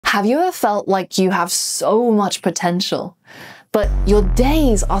Have you ever felt like you have so much potential, but your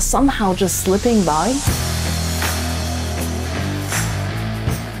days are somehow just slipping by?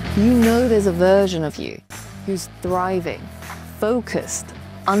 You know there's a version of you who's thriving, focused,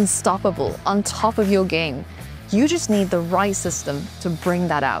 unstoppable, on top of your game. You just need the right system to bring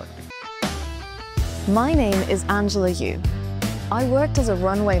that out. My name is Angela Yu. I worked as a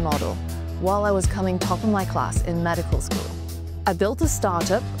runway model while I was coming top of my class in medical school. I built a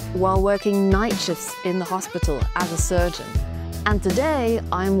startup while working night shifts in the hospital as a surgeon. And today,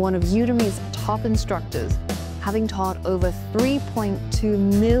 I'm one of Udemy's top instructors, having taught over 3.2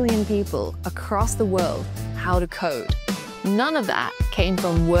 million people across the world how to code. None of that came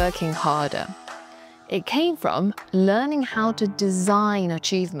from working harder. It came from learning how to design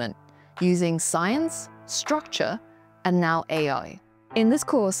achievement using science, structure, and now AI. In this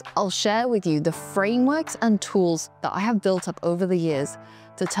course, I'll share with you the frameworks and tools that I have built up over the years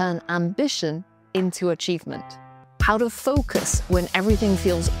to turn ambition into achievement. How to focus when everything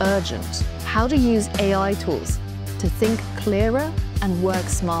feels urgent. How to use AI tools to think clearer and work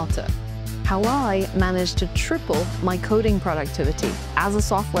smarter. How I managed to triple my coding productivity as a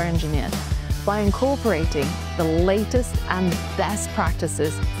software engineer by incorporating the latest and best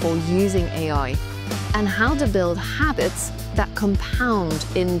practices for using AI. And how to build habits that compound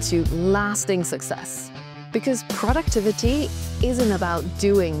into lasting success. Because productivity isn't about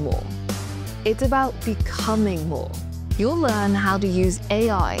doing more. It's about becoming more. You'll learn how to use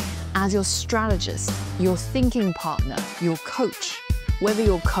AI as your strategist, your thinking partner, your coach, whether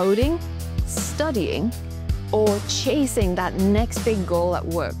you're coding, studying, or chasing that next big goal at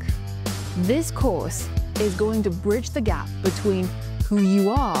work. This course is going to bridge the gap between who you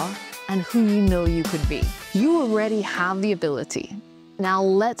are and who you know you could be. You already have the ability. Now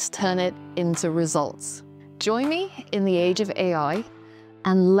let's turn it into results. Join me in the age of AI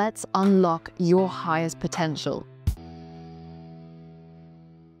and let's unlock your highest potential